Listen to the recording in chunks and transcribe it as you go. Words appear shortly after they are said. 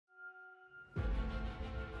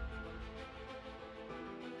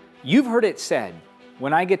You've heard it said,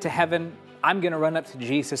 when I get to heaven, I'm going to run up to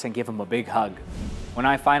Jesus and give him a big hug. When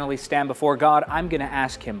I finally stand before God, I'm going to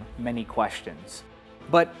ask him many questions.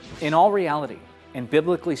 But in all reality, and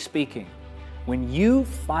biblically speaking, when you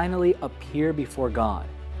finally appear before God,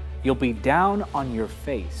 you'll be down on your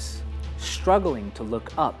face, struggling to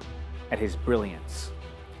look up at his brilliance.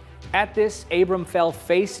 At this, Abram fell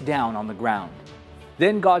face down on the ground.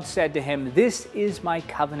 Then God said to him, "This is my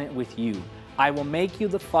covenant with you. I will make you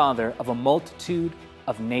the father of a multitude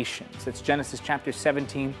of nations." That's Genesis chapter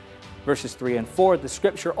 17, verses 3 and 4. The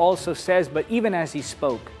scripture also says, "But even as he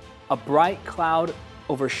spoke, a bright cloud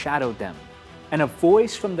overshadowed them. And a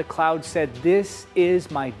voice from the cloud said, 'This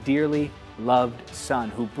is my dearly loved son,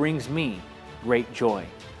 who brings me great joy.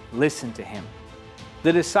 Listen to him.'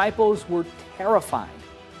 The disciples were terrified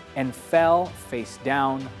and fell face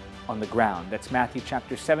down on the ground." That's Matthew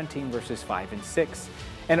chapter 17, verses 5 and 6.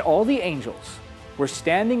 "And all the angels were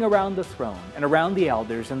standing around the throne and around the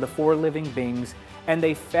elders and the four living beings, and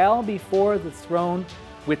they fell before the throne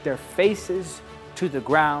with their faces to the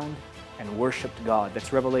ground and worshiped God."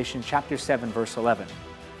 That's Revelation chapter 7, verse 11.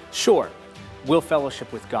 Sure, we'll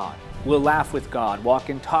fellowship with God. We'll laugh with God, walk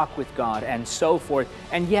and talk with God, and so forth.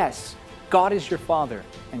 And yes, God is your Father,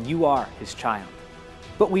 and you are his child.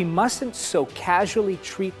 But we mustn't so casually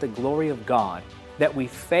treat the glory of God that we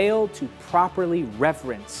fail to properly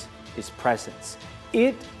reverence his presence.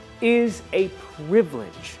 It is a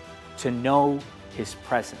privilege to know his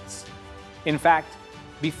presence. In fact,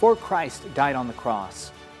 before Christ died on the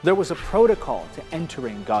cross, there was a protocol to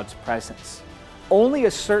entering God's presence. Only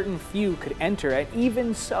a certain few could enter, and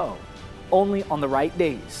even so, only on the right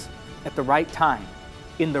days, at the right time,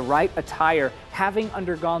 in the right attire, having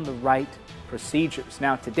undergone the right procedures.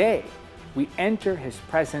 Now today, we enter his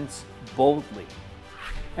presence boldly.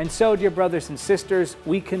 And so, dear brothers and sisters,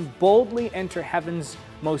 we can boldly enter heaven's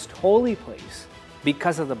most holy place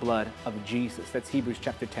because of the blood of Jesus. That's Hebrews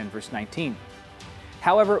chapter 10, verse 19.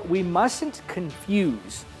 However, we mustn't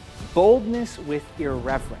confuse boldness with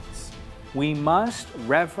irreverence. We must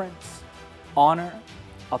reverence, honor,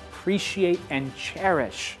 appreciate, and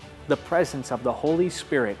cherish the presence of the Holy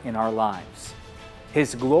Spirit in our lives.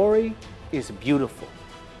 His glory is beautiful,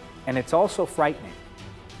 and it's also frightening.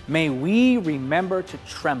 May we remember to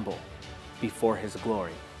tremble before his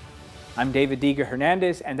glory. I'm Diga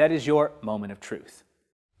Hernandez, and that is your Moment of Truth.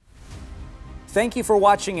 Thank you for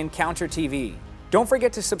watching Encounter TV. Don't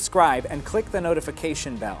forget to subscribe and click the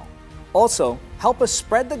notification bell. Also, help us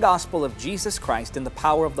spread the gospel of Jesus Christ in the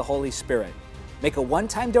power of the Holy Spirit. Make a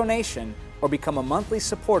one-time donation or become a monthly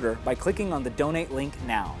supporter by clicking on the donate link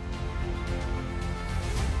now.